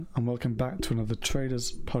and welcome back to another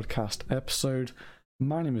Traders Podcast episode.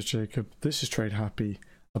 My name is Jacob. This is Trade Happy,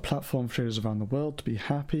 a platform for traders around the world to be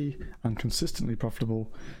happy and consistently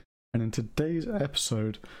profitable. And in today's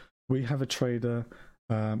episode, we have a trader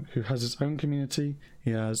who has his own community.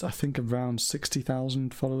 He has, I think, around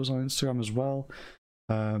 60,000 followers on Instagram as well.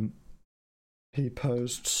 He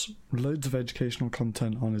posts loads of educational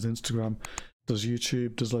content on his Instagram, does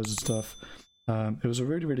YouTube, does loads of stuff. It was a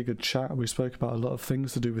really, really good chat. We spoke about a lot of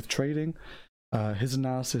things to do with trading, his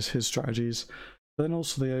analysis, his strategies, then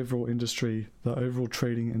also the overall industry, the overall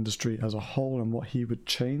trading industry as a whole and what he would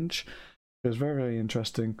change. It was very, very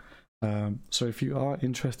interesting. So if you are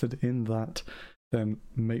interested in that, then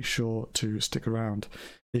make sure to stick around.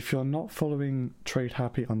 If you're not following Trade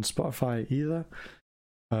Happy on Spotify either,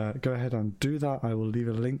 go ahead and do that. I will leave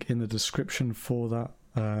a link in the description for that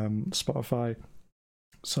Spotify.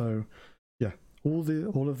 So yeah,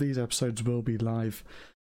 all of these episodes will be live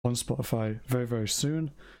on Spotify very, very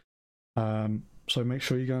soon. So make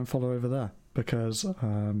sure you go and follow over there because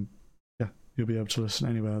you'll be able to listen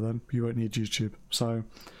anywhere then. You won't need YouTube. So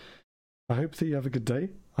I hope that you have a good day.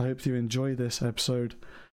 I hope that you enjoy this episode.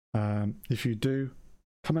 If you do,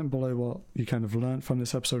 comment below what you kind of learned from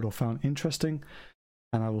this episode or found interesting,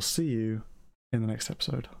 and I will see you in the next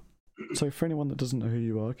episode. So for anyone that doesn't know who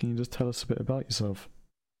you are, can you just tell us a bit about yourself?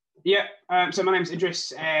 Yeah, so my name's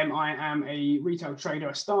Idris. I am a retail trader.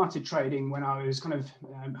 I started trading when I was kind of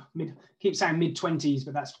keep saying mid-20s,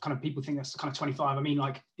 but that's kind of, people think that's kind of 25. I mean,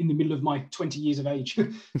 like in the middle of my 20 years of age.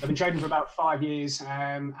 I've been trading for about 5 years,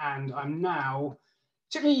 and I'm now,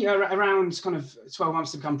 took me around kind of 12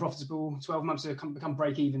 months to become profitable, 12 months to become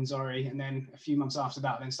break-even, and then a few months after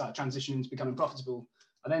that, I then started transitioning to becoming profitable.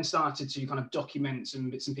 I then started to kind of document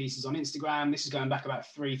some bits and pieces on Instagram. This is going back about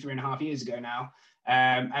 3.5 years ago now.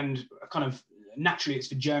 And kind of naturally it's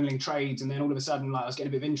for journaling trades, and then all of a sudden I was getting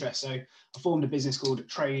a bit of interest, so I formed a business called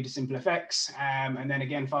Trade Simple FX, and then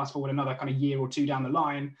again fast forward another kind of year or two down the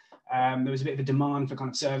line, there was a bit of a demand for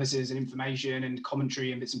kind of services and information and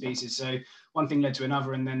commentary and bits and pieces, so one thing led to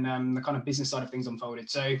another, and then the kind of business side of things unfolded.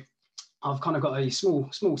 So I've kind of got a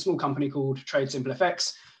small company called Trade Simple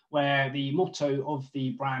FX, where the motto of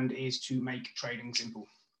the brand is to make trading simple.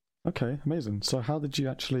 Okay, amazing. So how did you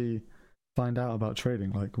actually find out about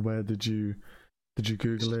trading? Like, where did you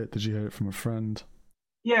Google it? Did you hear it from a friend?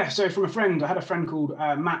 Yeah, so from a friend. I had a friend called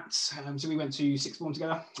Matt. So we went to sixth form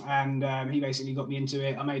together, and he basically got me into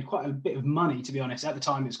it. I made quite a bit of money, to be honest. At the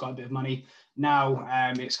time, it's quite a bit of money. Now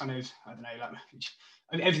it's kind of, I don't know,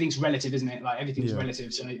 like everything's relative, isn't it? Like everything's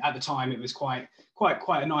relative. So at the time, it was quite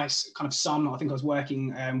a nice kind of sum. I think I was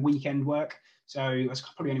working weekend work, so I was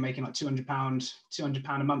probably only making like £200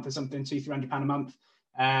 a month or something, £200-300 a month.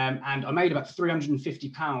 And I made about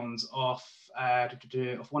 £350 off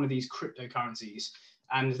one of these cryptocurrencies,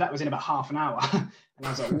 and that was in about half an hour. And I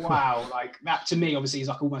was like, wow, like that to me obviously is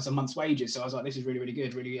like almost a month's wages. So I was like, this is really, really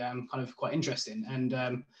good, really kind of quite interesting. And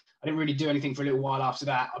I didn't really do anything for a little while after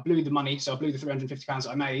that. I blew the money, so I blew the £350 that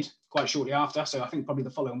I made quite shortly after. So I think probably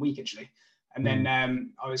the following week actually. And then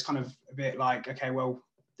I was kind of a bit like, okay, well,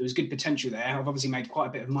 there was good potential there. I've obviously made quite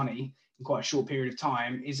a bit of money in quite a short period of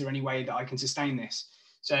time. Is there any way that I can sustain this?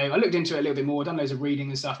 So I looked into it a little bit more, done loads of reading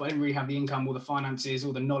and stuff, but I didn't really have the income or the finances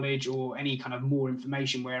or the knowledge or any kind of more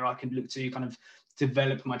information where I could look to kind of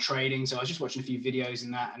develop my trading. So I was just watching a few videos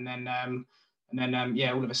and that, and then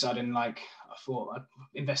all of a sudden, like I thought I'd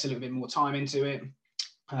invest a little bit more time into it.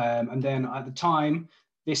 And then at the time,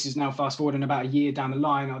 this is now fast forwarding about a year down the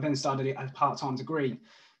line, I then started it as a part-time degree.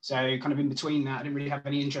 So kind of in between that, I didn't really have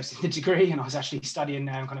any interest in the degree, and I was actually studying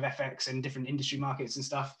kind of FX and different industry markets and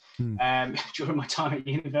stuff during my time at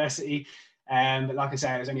university. But like I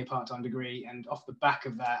say, it was only a part-time degree, and off the back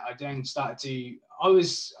of that, I then started to. I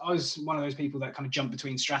was one of those people that kind of jumped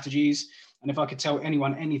between strategies, and if I could tell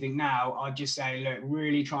anyone anything now, I'd just say, look,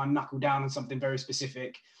 really try and knuckle down on something very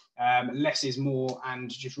specific. Less is more, and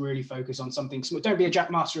just really focus on something small. Don't be a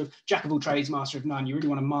jack of all trades, master of none. You really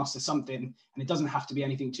want to master something, and it doesn't have to be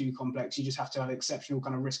anything too complex. You just have to have exceptional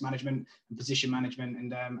kind of risk management and position management,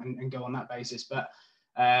 and go on that basis. But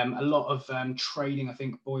a lot of trading, I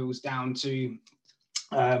think, boils down to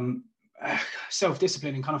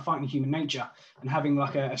self-discipline and kind of fighting human nature, and having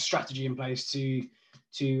like a strategy in place to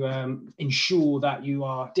ensure that you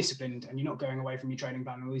are disciplined and you're not going away from your trading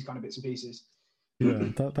plan and all these kind of bits and pieces. Yeah,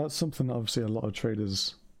 that's something that obviously a lot of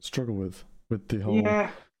traders struggle with the whole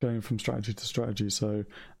going from strategy to strategy. So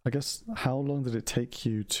I guess, how long did it take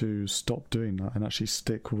you to stop doing that and actually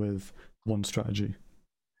stick with one strategy?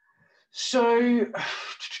 So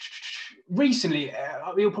Recently,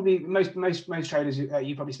 you'll probably most traders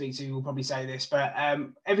you probably speak to will probably say this, but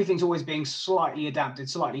everything's always being slightly adapted,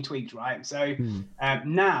 slightly tweaked, right? So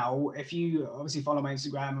now, if you obviously follow my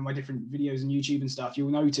Instagram and my different videos on YouTube and stuff, you'll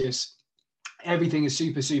notice everything is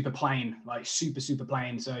super plain, like super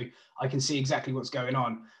plain. So I can see exactly what's going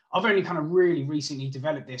on. I've only kind of really recently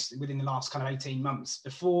developed this within the last kind of 18 months.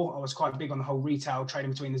 Before, I was quite big on the whole retail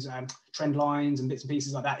trading between the trend lines and bits and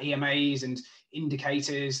pieces like that, EMAs and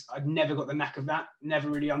indicators. I'd never got the knack of that, never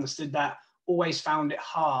really understood that, always found it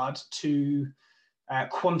hard to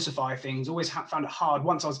quantify things, always found it hard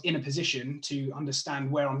once I was in a position to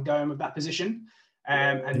understand where I'm going with that position.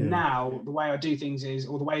 Now the way I do things is,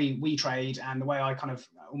 or the way we trade and the way I kind of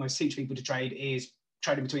almost teach people to trade is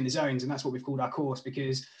trading between the zones. And that's what we've called our course,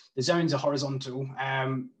 because the zones are horizontal.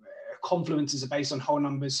 Confluences are based on whole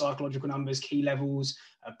numbers, psychological numbers, key levels,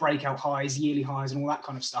 breakout highs, yearly highs, and all that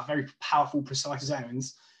kind of stuff. Very powerful, precise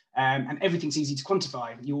zones. And everything's easy to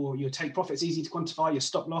quantify. Your take profit's easy to quantify, your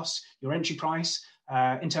stop loss, your entry price.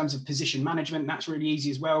 In terms of position management, that's really easy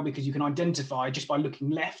as well, because you can identify just by looking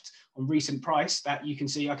left on recent price that you can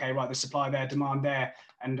see, okay, right, there's supply there, demand there.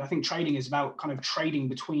 And I think trading is about kind of trading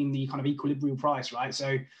between the kind of equilibrium price, right?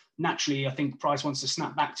 So naturally, I think price wants to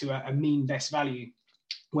snap back to a mean best value,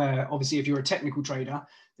 where obviously if you're a technical trader,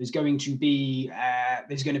 it's going to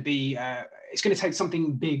take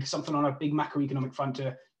something big, something on a big macroeconomic front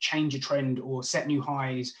to change a trend or set new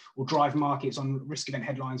highs or drive markets on risk event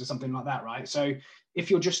headlines or something like that, right? So if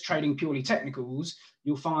you're just trading purely technicals,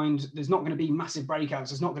 you'll find there's not going to be massive breakouts.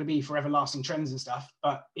 There's not going to be forever lasting trends and stuff.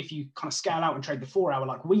 But if you kind of scale out and trade the 4 hour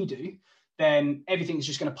like we do, then everything's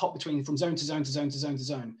just going to pop from zone to zone to zone to zone to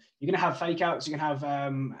zone. You're going to have fake outs. You're going to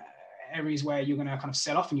have areas where you're going to kind of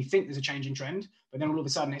sell off and you think there's a change in trend, but then all of a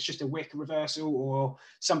sudden it's just a wick reversal or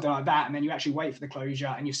something like that. And then you actually wait for the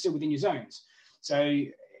closure and you're still within your zones. So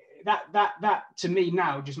that to me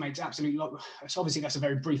now just makes absolute so obviously that's a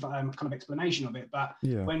very brief kind of explanation of it, but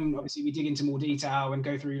when obviously we dig into more detail and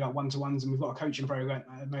go through like one-to-ones, and we've got a coaching program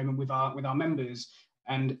at the moment with our members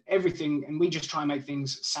and everything, and we just try and make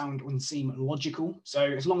things sound and seem logical. So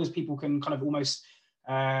as long as people can kind of almost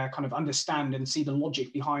kind of understand and see the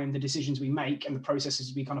logic behind the decisions we make and the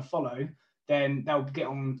processes we kind of follow, then they'll get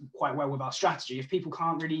on quite well with our strategy. If people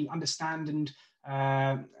can't really understand and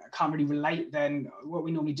can't really relate, then what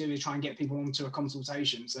we normally do is try and get people onto a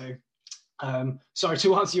consultation. So sorry,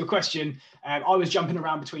 to answer your question, I was jumping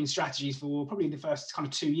around between strategies for probably the first kind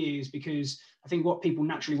of 2 years, because I think what people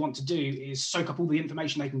naturally want to do is soak up all the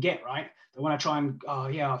information they can get, right? They want to try and, oh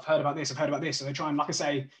yeah, I've heard about this. So they try and, like I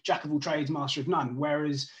say, jack of all trades, master of none.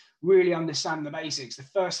 Whereas really understand the basics. The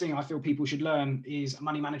first thing I feel people should learn is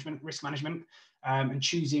money management, risk management, and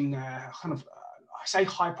choosing kind of, I say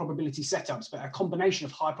high probability setups, but a combination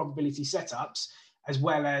of high probability setups as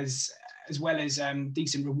well as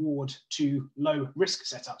decent reward to low risk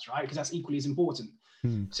setups, right? Because that's equally as important.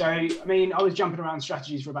 So, I mean, I was jumping around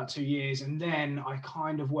strategies for about 2 years, and then I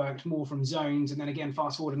kind of worked more from zones. And then again,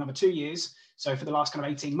 fast forward another 2 years. So for the last kind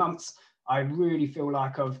of 18 months, I really feel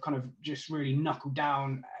like I've kind of just really knuckled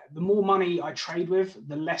down. The more money I trade with,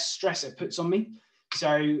 the less stress it puts on me.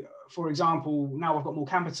 So, for example, now I've got more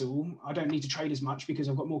capital. I don't need to trade as much because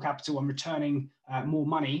I've got more capital. I'm returning more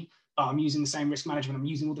money, but I'm using the same risk management. I'm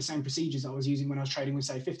using all the same procedures I was using when I was trading with,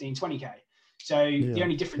 say, 15, 20K. So the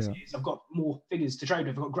only difference is I've got more figures to trade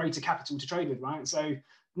with. I've got greater capital to trade with, right? So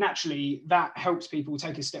naturally, that helps people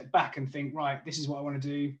take a step back and think, right, this is what I want to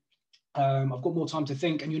do. I've got more time to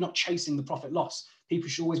think, and you're not chasing the profit loss. People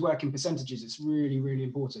should always work in percentages. It's really, really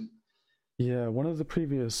important. Yeah, one of the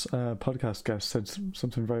previous podcast guests said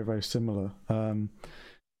something very, very similar.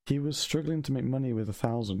 He was struggling to make money with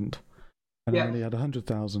 1,000, and when he had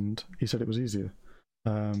 100,000, he said it was easier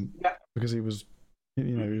because he was,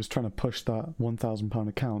 he was trying to push that £1,000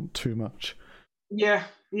 account too much. Yeah.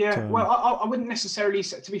 So, well, I wouldn't necessarily,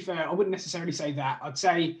 to be fair, I wouldn't necessarily say that. I'll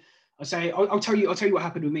tell you what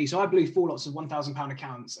happened with me. So I blew 4 lots of £1,000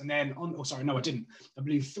 accounts, and then I didn't. I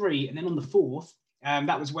blew 3, and then on the 4th.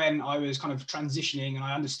 That was when I was kind of transitioning, and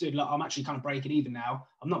I understood, like, I'm actually kind of breaking even now.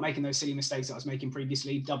 I'm not making those silly mistakes that I was making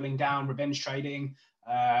previously, doubling down, revenge trading,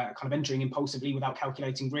 kind of entering impulsively without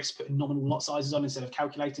calculating risk, putting nominal lot sizes on instead of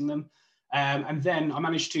calculating them. And then I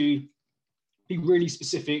managed to be really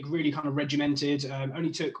specific, really kind of regimented,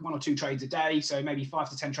 only took 1 or 2 trades a day, so maybe 5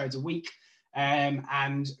 to 10 trades a week.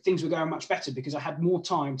 And things were going much better because I had more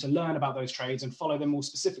time to learn about those trades and follow them more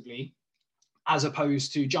specifically, as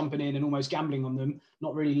opposed to jumping in and almost gambling on them,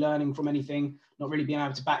 not really learning from anything, not really being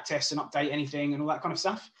able to back test and update anything and all that kind of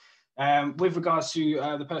stuff. With regards to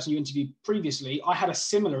the person you interviewed previously, I had a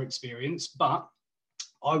similar experience, but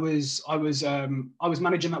I was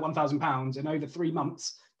managing that £1,000, and over 3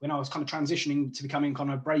 months, when I was kind of transitioning to becoming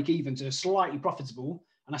kind of break even to slightly profitable,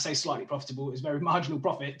 and I say slightly profitable, it's very marginal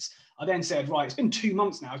profits. I then said, right, it's been 2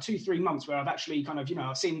 months now, 3 months where I've actually kind of,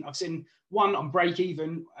 I've seen one, I'm break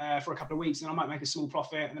even for a couple of weeks, and then I might make a small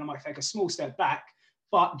profit, and then I might take a small step back.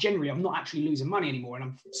 But generally, I'm not actually losing money anymore, and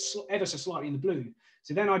I'm ever so slightly in the blue.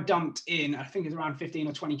 So then I dumped in, I think it's around 15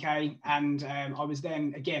 or 20K. And I was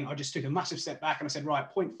then, again, I just took a massive step back and I said, right,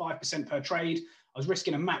 0.5% per trade. I was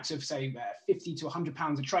risking a max of, say, 50 to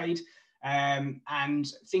 £100 a trade. And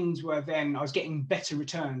things were then, I was getting better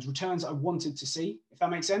returns I wanted to see, if that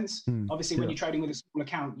makes sense. Obviously, when you're trading with a small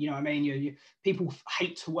account, you know what I mean? People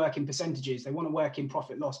hate to work in percentages. They want to work in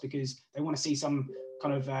profit loss because they want to see some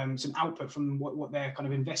kind of some output from what they're kind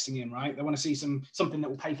of investing in, right? They want to see something that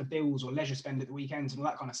will pay for bills or leisure spend at the weekends and all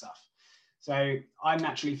that kind of stuff. So I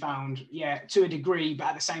naturally found, to a degree, but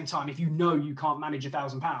at the same time, if you know you can't manage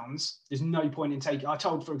 £1,000, there's no point in taking. I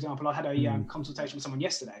told, for example, I had a consultation with someone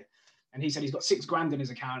yesterday, and he said he's got £6,000 in his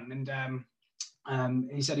account,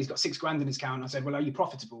 and he said he's got £6,000 in his account. And I said, well, are you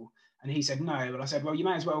profitable? And he said no. But I said, well, you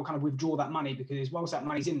may as well kind of withdraw that money, because whilst that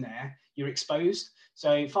money's in there, you're exposed. So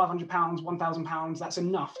 £500, £1,000, that's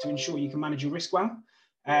enough to ensure you can manage your risk well.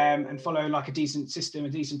 And follow like a decent system, a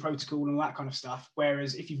decent protocol and all that kind of stuff.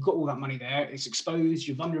 Whereas if you've got all that money there, it's exposed,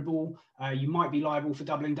 you're vulnerable, you might be liable for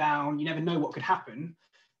doubling down, you never know what could happen.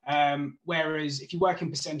 Whereas if you work in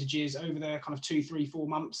percentages over the kind of 2, 3, 4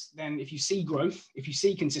 months, then if you see growth, if you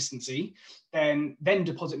see consistency, then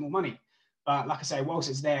deposit more money. But like I say, whilst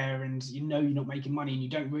it's there and you know you're not making money and you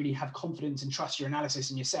don't really have confidence and trust your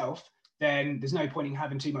analysis in yourself, then there's no point in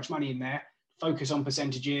having too much money in there. Focus on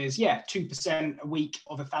percentages. 2% a week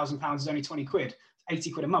of £1,000 is only 20 quid,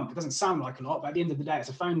 80 quid a month. It doesn't sound like a lot, but at the end of the day, it's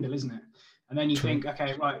a phone bill, isn't it? And then you think,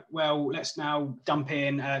 okay, right, well, let's now dump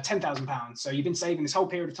in £10,000. So you've been saving this whole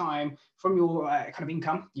period of time from your kind of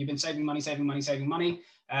income. You've been saving money.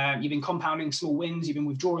 You've been compounding small wins. You've been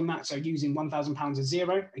withdrawing that. So using £1,000 as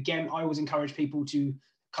zero. Again, I always encourage people to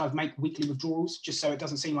kind of make weekly withdrawals just so it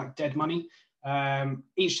doesn't seem like dead money.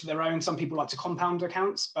 Each to their own. Some people like to compound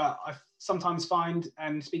accounts, but I sometimes find,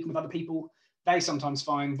 and speaking with other people, they sometimes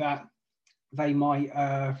find that they might,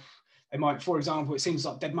 for example, it seems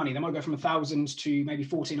like dead money. They might go from 1,000 to maybe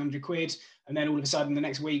 1,400 quid, and then all of a sudden the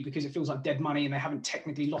next week, because it feels like dead money and they haven't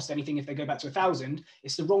technically lost anything if they go back to 1,000,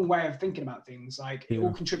 it's the wrong way of thinking about things. Like it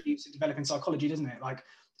all contributes to developing psychology, doesn't it? Like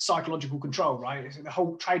psychological control, right? The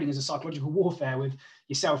whole trading is a psychological warfare with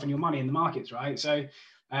yourself and your money in the markets, right? So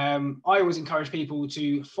I always encourage people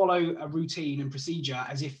to follow a routine and procedure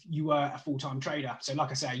as if you were a full-time trader. So like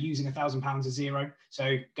I say, using £1,000 as zero.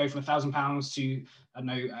 So go from £1,000 to, I don't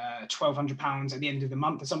know, £1,200 at the end of the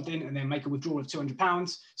month or something, and then make a withdrawal of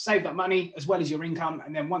 £200, save that money as well as your income.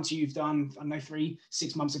 And then once you've done, I don't know,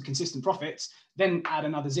 3-6 months of consistent profits, then add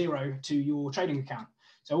another zero to your trading account.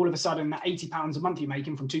 So all of a sudden that £80 a month you're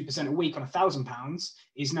making from 2% a week on £1,000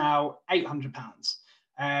 is now £800.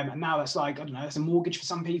 And now that's like, I don't know, that's a mortgage for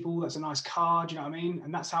some people. That's a nice car. Do you know what I mean?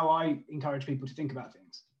 And that's how I encourage people to think about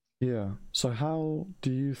things. Yeah. So how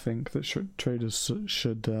do you think that traders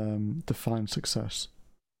should define success?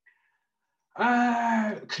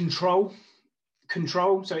 Control.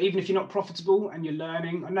 So even if you're not profitable and you're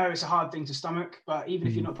learning, I know it's a hard thing to stomach, but even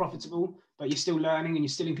if you're not profitable, but you're still learning and you're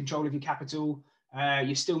still in control of your capital,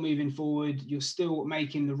 you're still moving forward, you're still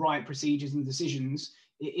making the right procedures and decisions.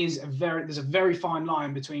 There's a very fine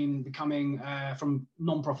line between becoming from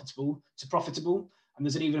non-profitable to profitable, and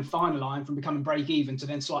there's an even finer line from becoming break-even to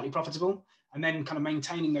then slightly profitable, and then kind of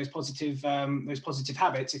maintaining those positive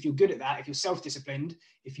habits. If you're good at that, if you're self-disciplined,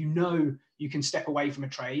 if you know you can step away from a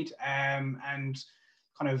trade and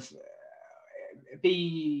kind of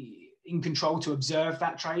be in control to observe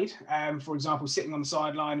that trade, for example, sitting on the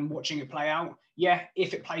sideline and watching it play out.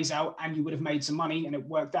 If it plays out and you would have made some money and it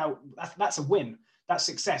worked out, that's a win. That's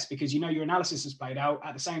success, because you know your analysis has played out.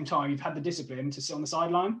 At the same time, you've had the discipline to sit on the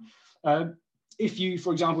sideline. If you,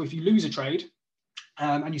 for example, if you lose a trade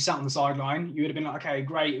and you sat on the sideline, you would have been like, okay,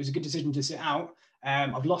 great, it was a good decision to sit out.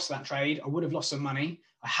 I've lost that trade. I would have lost some money.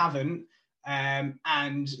 I haven't.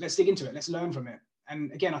 And let's dig into it. Let's learn from it.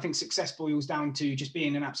 And again, I think success boils down to just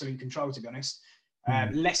being in absolute control, to be honest.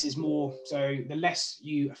 Less is more. So the less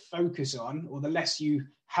you focus on, or the less you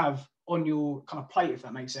have on your kind of plate, if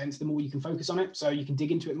that makes sense, the more you can focus on it, so you can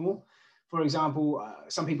dig into it more. For example,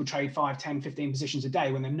 some people trade 5, 10, 15 positions a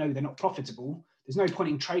day when they know they're not profitable. There's no point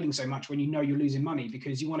in trading so much when you know you're losing money,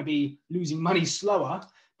 because you want to be losing money slower,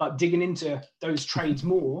 but digging into those trades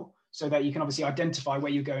more so that you can obviously identify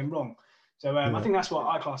where you're going wrong. So I think that's what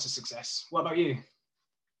I class as success. What about you?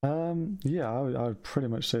 I would pretty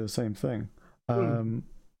much say the same thing.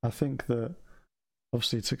 I think that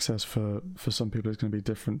obviously success for some people is going to be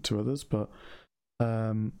different to others, but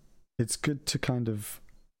it's good to kind of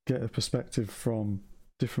get a perspective from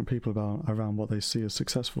different people around what they see as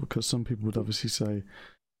successful, because some people would obviously say,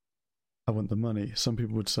 I want the money. Some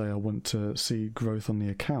people would say, I want to see growth on the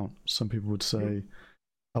account. Some people would say,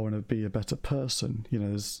 I want to be a better person. You know,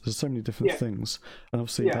 there's so many different things. And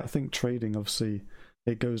obviously, I think trading, obviously,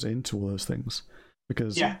 it goes into all those things.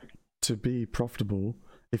 Because to be profitable,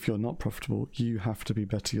 if you're not profitable, you have to be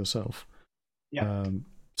better yourself.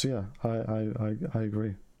 So yeah, I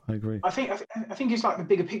agree. I think it's like the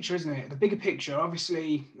bigger picture, isn't it? The bigger picture,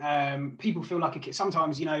 obviously, people feel like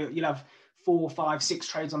sometimes, you know, you'll have 4, 5, 6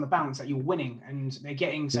 trades on the bounce that you're winning, and they're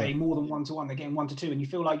getting, say, more than 1-to-1, they're getting 1-to-2, and you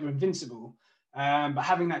feel like you're invincible. But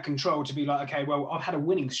having that control to be like, okay, well, I've had a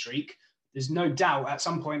winning streak. There's no doubt at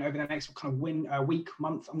some point over the next kind of week,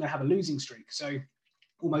 month, I'm going to have a losing streak. So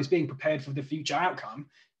almost being prepared for the future outcome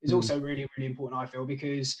is also really, really important, I feel,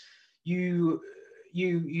 because you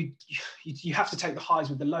have to take the highs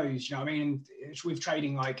with the lows. You know what I mean? And with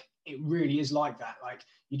trading, like, it really is like that. Like,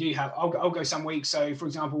 you do have, I'll go some weeks. So for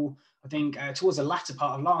example, I think towards the latter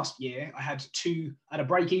part of last year, I had a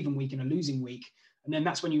break-even week and a losing week. And then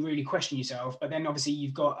that's when you really question yourself. But then obviously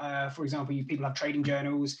you've got, for example, people have trading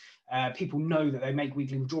journals. People know that they make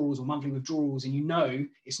weekly withdrawals or monthly withdrawals. And you know,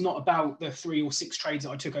 it's not about the 3 or 6 trades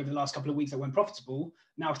that I took over the last couple of weeks that weren't profitable.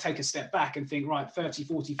 Now take a step back and think, right, 30,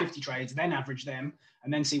 40, 50 trades, then average them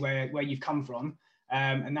and then see where you've come from.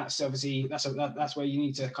 And that's obviously, that's where you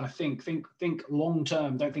need to kind of think long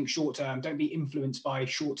term. Don't think short term. Don't be influenced by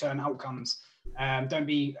short term outcomes.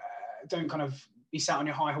 Don't kind of be sat on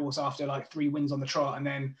your high horse after like 3 wins on the trot and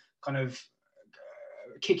then kind of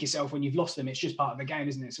kick yourself when you've lost them. It's just part of the game,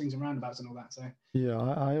 isn't it? Swings and roundabouts and all that. So yeah,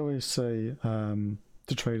 I always say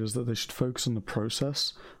to traders that they should focus on the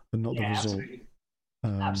process and not the result.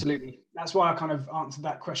 Absolutely. That's why I kind of answered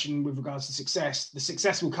that question with regards to success. The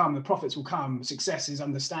success will come, the profits will come. Success is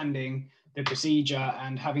understanding the procedure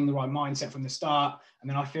and having the right mindset from the start. And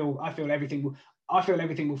then I feel everything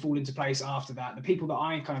will fall into place after that. The people that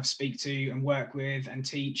I kind of speak to and work with and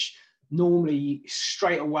teach, normally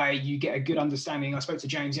straight away you get a good understanding. I spoke to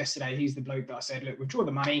James yesterday. He's the bloke that I said, look, withdraw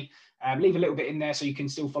the money, leave a little bit in there so you can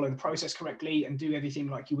still follow the process correctly and do everything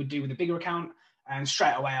like you would do with a bigger account. And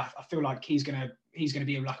straight away, I feel like he's gonna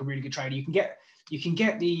be like a really good trader. You can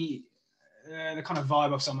get the kind of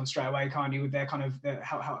vibe of someone straight away, kind of with their kind of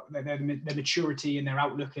their maturity and their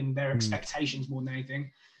outlook and their expectations more than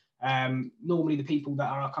anything. Normally the people that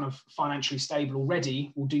are kind of financially stable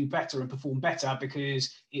already will do better and perform better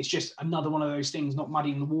because it's just another one of those things, not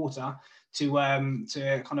muddying the water to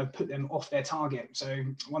kind of put them off their target. So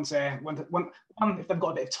once if they've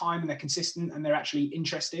got a bit of time and they're consistent and they're actually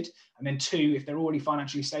interested, and then 2, if they're already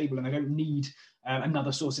financially stable and they don't need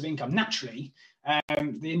another source of income. Naturally,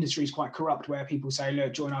 the industry is quite corrupt where people say,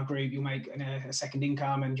 look, join our group, you'll make a second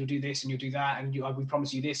income and you'll do this and you'll do that and we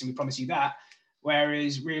promise you this and we promise you that.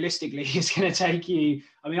 Whereas realistically, it's going to take you,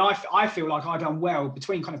 I mean, I feel like I've done well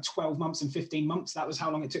between kind of 12 months and 15 months. That was how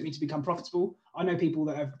long it took me to become profitable. I know people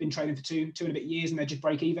that have been trading for two and a bit years and they're just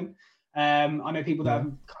break even. I know people that have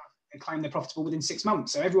kind of claimed they're profitable within 6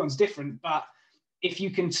 months. So everyone's different. But if you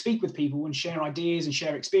can speak with people and share ideas and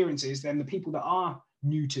share experiences, then the people that are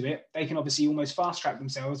new to it, they can obviously almost fast track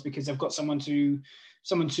themselves because they've got someone to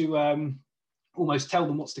almost tell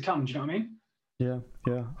them what's to come. Do you know what I mean? Yeah,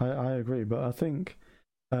 I agree. But I think,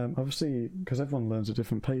 obviously, because everyone learns at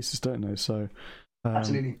different paces, don't they? So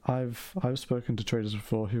absolutely. I've spoken to traders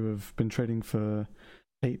before who have been trading for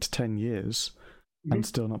 8 to 10 years and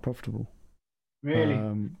still not profitable.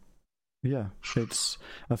 Really? Yeah,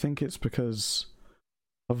 I think it's because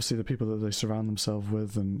obviously the people that they surround themselves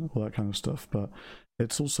with and all that kind of stuff, but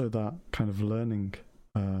it's also that kind of learning.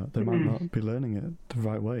 They might not be learning it the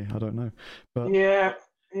right way. I don't know. But yeah.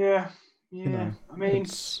 You know, I mean,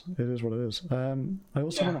 it is what it is. I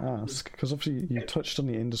also want to ask, because obviously you touched on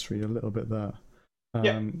the industry a little bit there.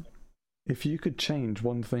 If you could change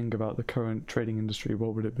one thing about the current trading industry,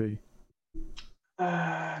 what would it be?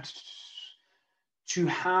 To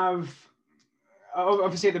have,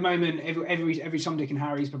 obviously at the moment, every Tom, Dick and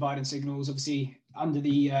Harry is providing signals. Obviously under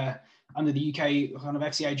the UK kind of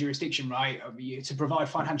FCA jurisdiction, right? To provide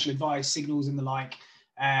financial advice, signals and the like,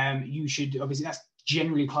 you should obviously that's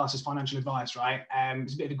generally classed as financial advice, right?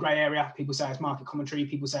 It's a bit of a grey area. People say it's market commentary.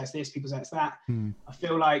 People say it's this. People say it's that. I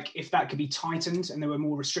feel like if that could be tightened and there were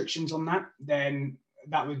more restrictions on that, then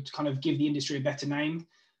that would kind of give the industry a better name.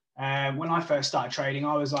 When I first started trading,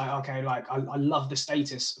 I was like, okay, like I love the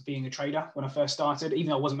status of being a trader when I first started, even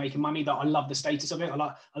though I wasn't making money, that I love the status of it. I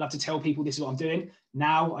love to tell people this is what I'm doing.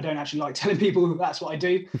 Now I don't actually like telling people that's what I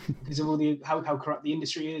do because of all the how corrupt the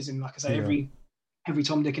industry is. And like I say, every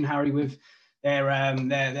Tom, Dick and Harry with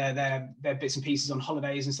their bits and pieces on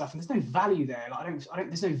holidays and stuff. And there's no value there. Like I don't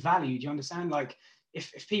there's no value. Do you understand? Like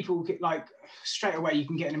if people get, like, straight away, you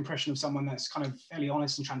can get an impression of someone that's kind of fairly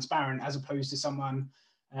honest and transparent, as opposed to someone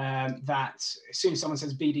that as soon as someone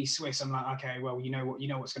says BD Swiss, I'm like, okay, well, you know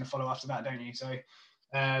what's going to follow after that, don't you? So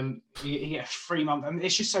you get a 3 month, and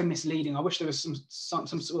it's just so misleading. I wish there was some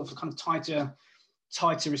sort of kind of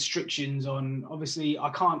tighter restrictions on. Obviously,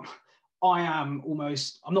 I'm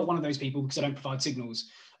not one of those people because I don't provide signals.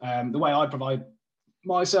 The way I provide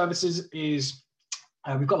my services is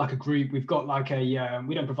we've got like a group, we've got like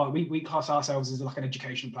we class ourselves as like an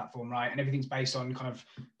education platform, right? And everything's based on kind of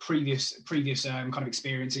previous kind of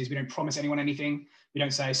experiences. We don't promise anyone anything. We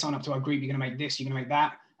don't say, sign up to our group, you're going to make this, you're going to make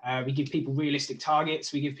that. We give people realistic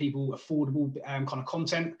targets. We give people affordable kind of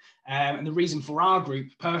content. And the reason for our group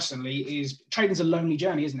personally is trading's a lonely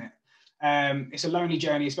journey, isn't it? It's a lonely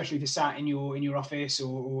journey, especially if you're sat in your office,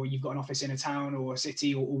 or you've got an office in a town or a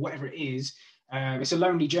city, or whatever it is. It's a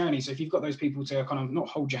lonely journey. So if you've got those people to kind of not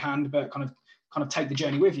hold your hand, but kind of take the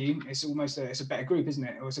journey with you, it's almost it's a better group, isn't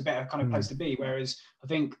it? Or it's a better kind of place to be. Whereas I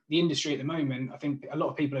think the industry at the moment, I think a lot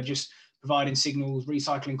of people are just providing signals,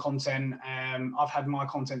 recycling content. I've had my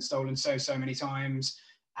content stolen so many times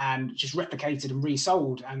and just replicated and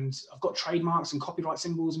resold. And I've got trademarks and copyright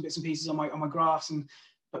symbols and bits and pieces on my graphs,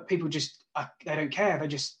 but people just they don't care. They're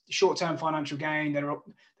just short-term financial gain. They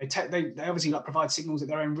obviously like provide signals at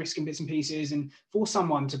their own risk and bits and pieces. And for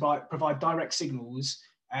someone to provide direct signals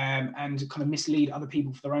and kind of mislead other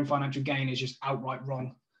people for their own financial gain is just outright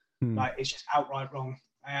wrong. Like, it's just outright wrong.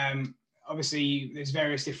 Obviously, there's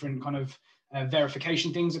various different kind of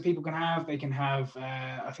verification things that people can have. They can have,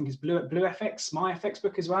 I think it's BlueFX, my FX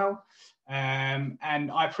book as well. And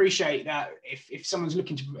I appreciate that if someone's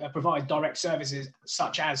looking to provide direct services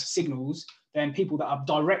such as signals, then people that are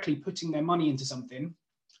directly putting their money into something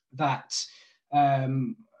that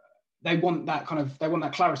they want that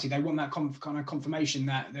clarity, they want that kind of confirmation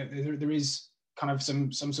that there is kind of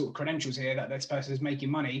some sort of credentials here that this person is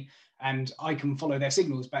making money, and I can follow their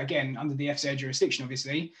signals. But again, under the FCA jurisdiction,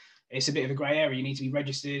 obviously, it's a bit of a grey area. You need to be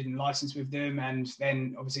registered and licensed with them, and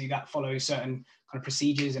then obviously that follows certain kind of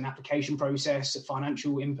procedures and application process,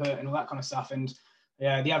 financial input, and all that kind of stuff. And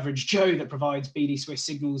the average Joe that provides BD Swiss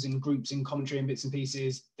signals in groups and commentary and bits and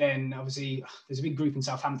pieces, then obviously there's a big group in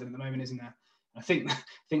Southampton at the moment, isn't there? I think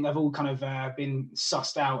they've all kind of been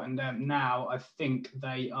sussed out, and now I think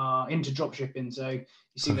they are into drop shipping. So you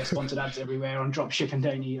see their sponsored ads everywhere on drop shipping,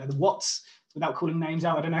 don't you? The Watts, without calling names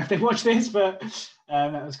out, I don't know if they watch this, but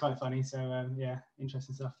that was quite funny. So yeah,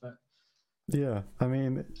 interesting stuff. But yeah, I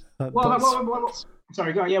mean,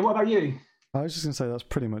 sorry, go on. Yeah, what about you? I was just going to say that's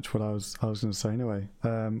pretty much what I was going to say anyway.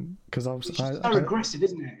 Because it's just so aggressive,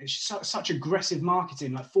 isn't it? It's just such aggressive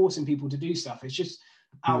marketing, like forcing people to do stuff. It's just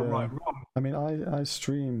outright wrong. I mean, I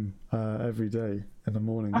stream every day in the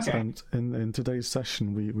mornings, and in today's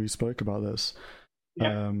session we spoke about this.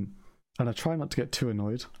 And I try not to get too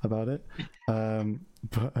annoyed about it.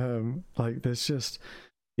 But like, there's just,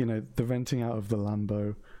 the renting out of the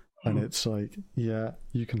Lambo, and it's like, yeah,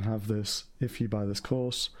 you can have this if you buy this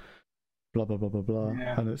course, blah blah blah blah blah,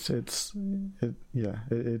 and it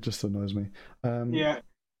just annoys me.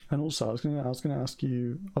 And also, I was gonna ask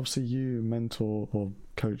you. Obviously, you mentor or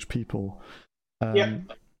coach people.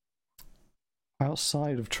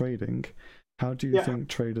 Outside of trading, how do you think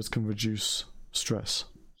traders can reduce stress?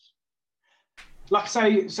 Like I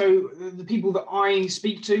say, so the people that I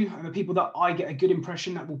speak to and the people that I get a good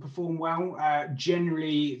impression that will perform well,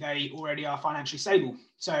 generally they already are financially stable.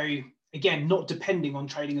 So again, not depending on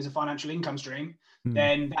trading as a financial income stream,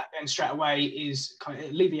 then straight away is kind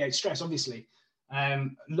of alleviates stress, obviously.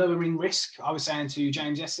 Lowering risk. I was saying to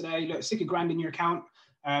James yesterday, look, stick $1,000 in your account,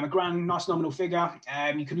 a grand, nice nominal figure.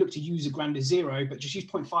 You could look to use $1,000 as zero, but just use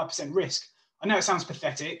 0.5% risk. I know it sounds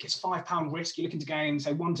pathetic. It's £5 risk. You're looking to gain,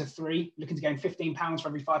 say, 1 to 3. Looking to gain £15 for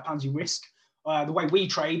every £5 you risk. The way we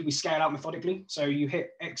trade, we scale out methodically. So you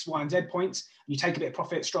hit X, Y, and Z points. And you take a bit of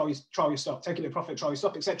profit, trial your stop. Take a bit of profit, trial your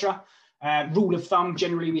stop, etc. Rule of thumb: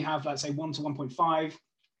 generally we have, let's say, 1 to 1.5.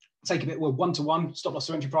 Take a bit, 1 to 1, stop loss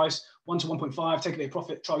to entry price. 1 to 1.5, take a bit of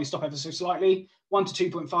profit, trial your stop ever so slightly. 1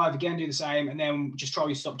 to 2.5, again, do the same, and then just trial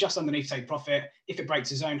your stop just underneath, take profit. If it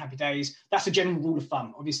breaks the zone, happy days. That's a general rule of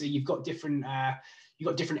thumb. Obviously, you've got different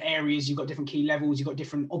areas, you've got different key levels, you've got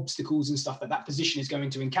different obstacles and stuff that position is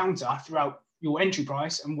going to encounter throughout your entry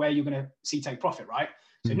price and where you're going to see take profit, right?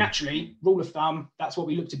 So naturally, rule of thumb, that's what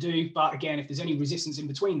we look to do. But again, if there's any resistance in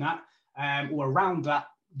between that or around that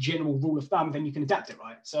general rule of thumb, then you can adapt it,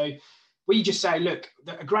 right? So we just say, look,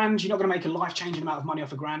 a grand, you're not going to make a life-changing amount of money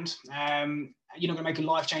off a grand. You're not going to make a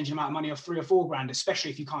life-changing amount of money off 3 or 4 grand,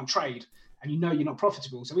 especially if you can't trade and you know you're not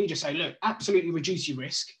profitable. So we just say, look, absolutely reduce your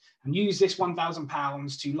risk and use this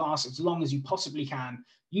 £1,000 to last as long as you possibly can.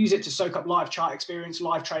 Use it to soak up live chart experience,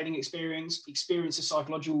 live trading experience the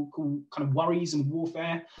psychological kind of worries and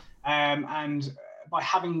warfare. And by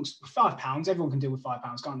having £5, everyone can deal with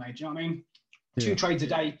 £5, can't they? Do you know what I mean? Yeah. 2 trades a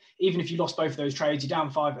day, even if you lost both of those trades, you're down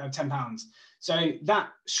 £10. So that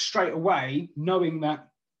straight away, knowing that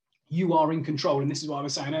you are in control, and this is what I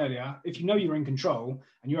was saying earlier, if you know you're in control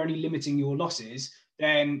and you're only limiting your losses,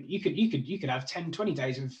 then you could have 10, 20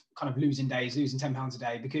 days of kind of losing £10 a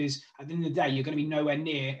day, because at the end of the day, you're going to be nowhere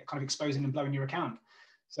near kind of exposing and blowing your account.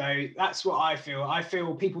 So that's what I feel. I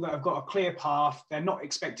feel people that have got a clear path, they're not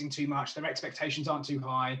expecting too much, their expectations aren't too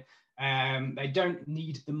high. They don't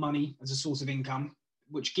need the money as a source of income,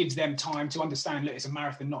 which gives them time to understand, look, it's a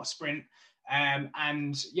marathon, not a sprint.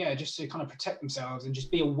 And yeah, just to kind of protect themselves and just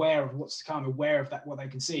be aware of what's to come, aware of that, what they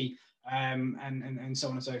can see, and so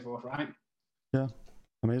on and so forth, right? Yeah,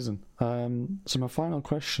 amazing. So my final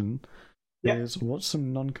question is, what's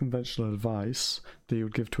some non-conventional advice that you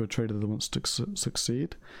would give to a trader that wants to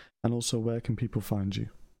succeed? And also, where can people find you?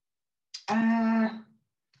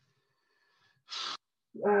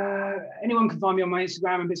 Anyone can find me on my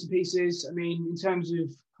Instagram and bits and pieces. I mean, in terms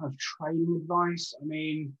of kind of trading advice, I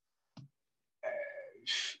mean,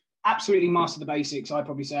 absolutely master the basics. I'd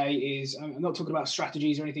probably say is, I'm not talking about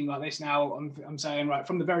strategies or anything like this now. I'm saying, right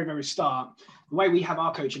from the very, very start, the way we have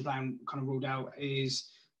our coaching plan kind of ruled out is,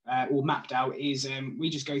 or mapped out is, we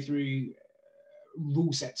just go through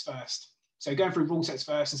rule sets first. So going through rule sets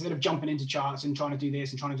first, instead of jumping into charts and trying to do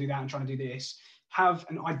this and trying to do that and trying to do this, have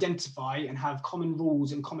and identify and have common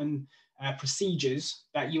rules and common procedures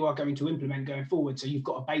that you are going to implement going forward. So you've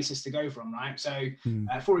got a basis to go from, right? So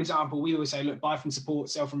for example, we always say, look, buy from support,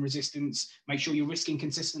 sell from resistance, make sure you're risking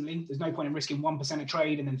consistently. There's no point in risking 1% a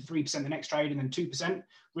trade and then 3% the next trade and then 2%.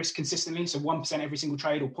 Risk consistently. So 1% every single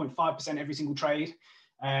trade or 0.5% every single trade.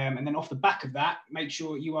 And then off the back of that, make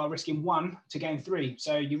sure you are risking 1 to gain 3.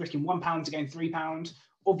 So you're risking £1 to gain £3.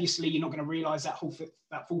 Obviously, you're not going to realize that full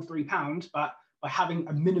 £3, but by having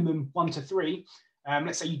a minimum 1 to 3,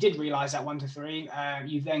 let's say you did realize that 1 to 3,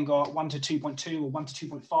 you've then got 1 to 2.2 or 1 to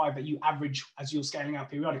 2.5 that you average as you're scaling out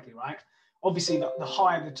periodically, right? Obviously, the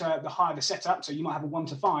higher the setup, so you might have a 1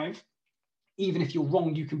 to 5. Even if you're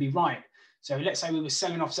wrong, you can be right. So let's say we were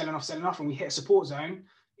selling off, and we hit a support zone.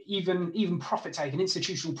 Even profit taking,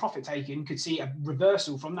 institutional profit taking, could see a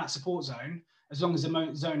reversal from that support zone as long as the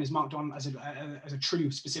zone is marked on as a true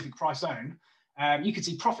specific price zone. You could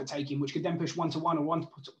see profit taking, which could then push 1 to 1 or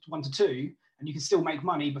 1 to 2, and you can still make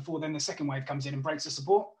money before then the second wave comes in and breaks the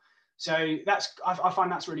support. So I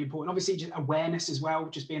find that's really important. Obviously, just awareness as well,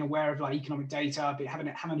 just being aware of like economic data, but having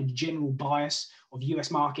a general bias of US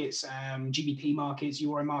markets, GBP markets,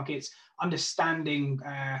 Euro markets, understanding.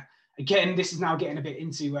 Again, this is now getting a bit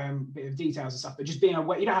into a bit of details and stuff, but just being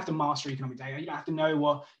aware. You don't have to master economic data. You don't have to know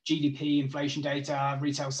what GDP, inflation data,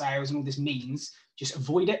 retail sales, and all this means. Just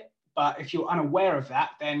avoid it. But if you're unaware of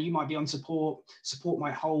that, then you might be on support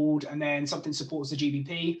might hold, and then something supports the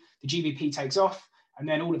GBP takes off, and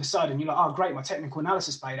then all of a sudden you're like, oh great, my technical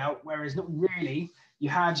analysis played out, whereas not really. You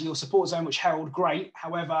had your support zone which held great,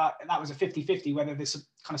 however that was a 50-50 whether this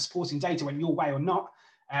kind of supporting data went your way or not,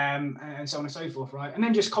 and so on and so forth, right? And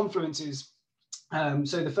then just confluences.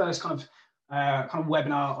 So the first kind of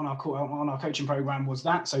webinar on our coaching program was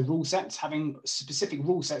that. So rule sets, having specific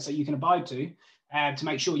rule sets that you can abide to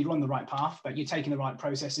make sure you're on the right path, that you're taking the right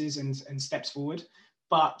processes and steps forward.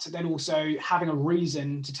 But then also having a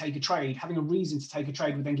reason to take a trade. Having a reason to take a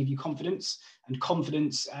trade would then give you confidence, and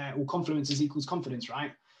confidence or confluence is equals confidence,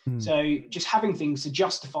 right? So just having things to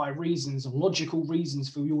justify reasons, logical reasons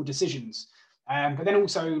for your decisions. But then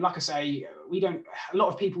also, like I say, a lot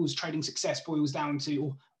of people's trading success boils down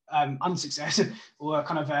to unsuccess, or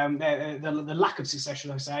kind of the lack of success,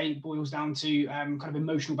 should I say, boils down to kind of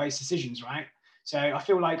emotional based decisions, right? So I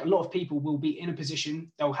feel like a lot of people will be in a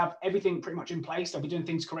position, they'll have everything pretty much in place, they'll be doing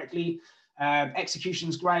things correctly,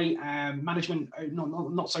 execution's great, management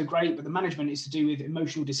not so great, but the management is to do with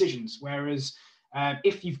emotional decisions. Whereas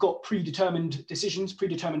if you've got predetermined decisions,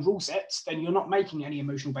 predetermined rule sets, then you're not making any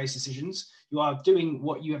emotional based decisions. You are doing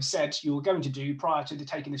what you have said you're going to do prior to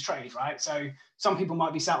taking this trade, right? So some people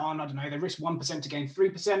might be sat on, I don't know, they risk 1% to gain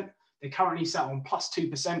 3%. They're currently sat on plus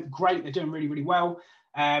 2%. Great, they're doing really, really well.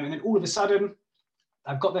 And then all of a sudden,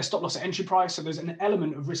 They've got their stop loss at entry price. So there's an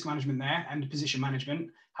element of risk management there and position management.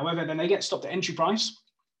 However, then they get stopped at entry price.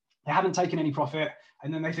 They haven't taken any profit.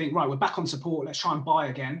 And then they think, right, we're back on support. Let's try and buy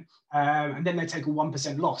again. And then they take a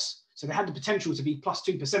 1% loss. So they had the potential to be plus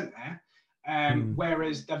 2% there.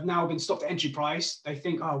 Whereas they've now been stopped at entry price. They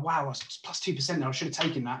think, oh, wow, I was plus 2% now. I should have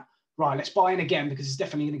taken that. Right, let's buy in again because it's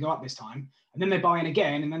definitely going to go up this time. And then they buy in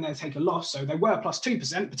again and then they take a loss. So they were plus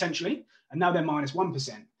 2% potentially, and now they're minus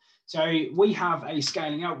 1%. So we have a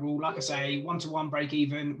scaling out rule, like I say, 1-to-1 break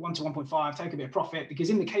even, 1-to-1.5, take a bit of profit, because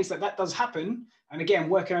in the case that that does happen, and again,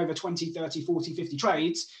 working over 20, 30, 40, 50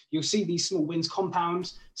 trades, you'll see these small wins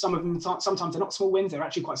compound. Some of them, sometimes they're not small wins, they're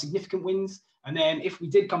actually quite significant wins. And then if we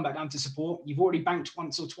did come back down to support, you've already banked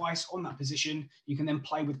once or twice on that position, you can then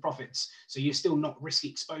play with profits. So you're still not risk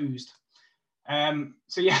exposed.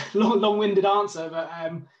 So yeah, long-winded answer, but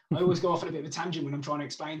I always go off on a bit of a tangent when I'm trying to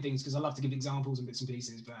explain things because I love to give examples and bits and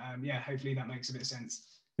pieces. But yeah, hopefully that makes a bit of sense.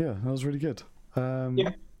 Yeah, that was really good.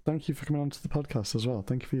 Yeah. Thank you for coming on to the podcast as well.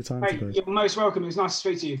 Thank you for your time today. You're most welcome. It was nice to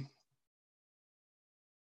speak to you.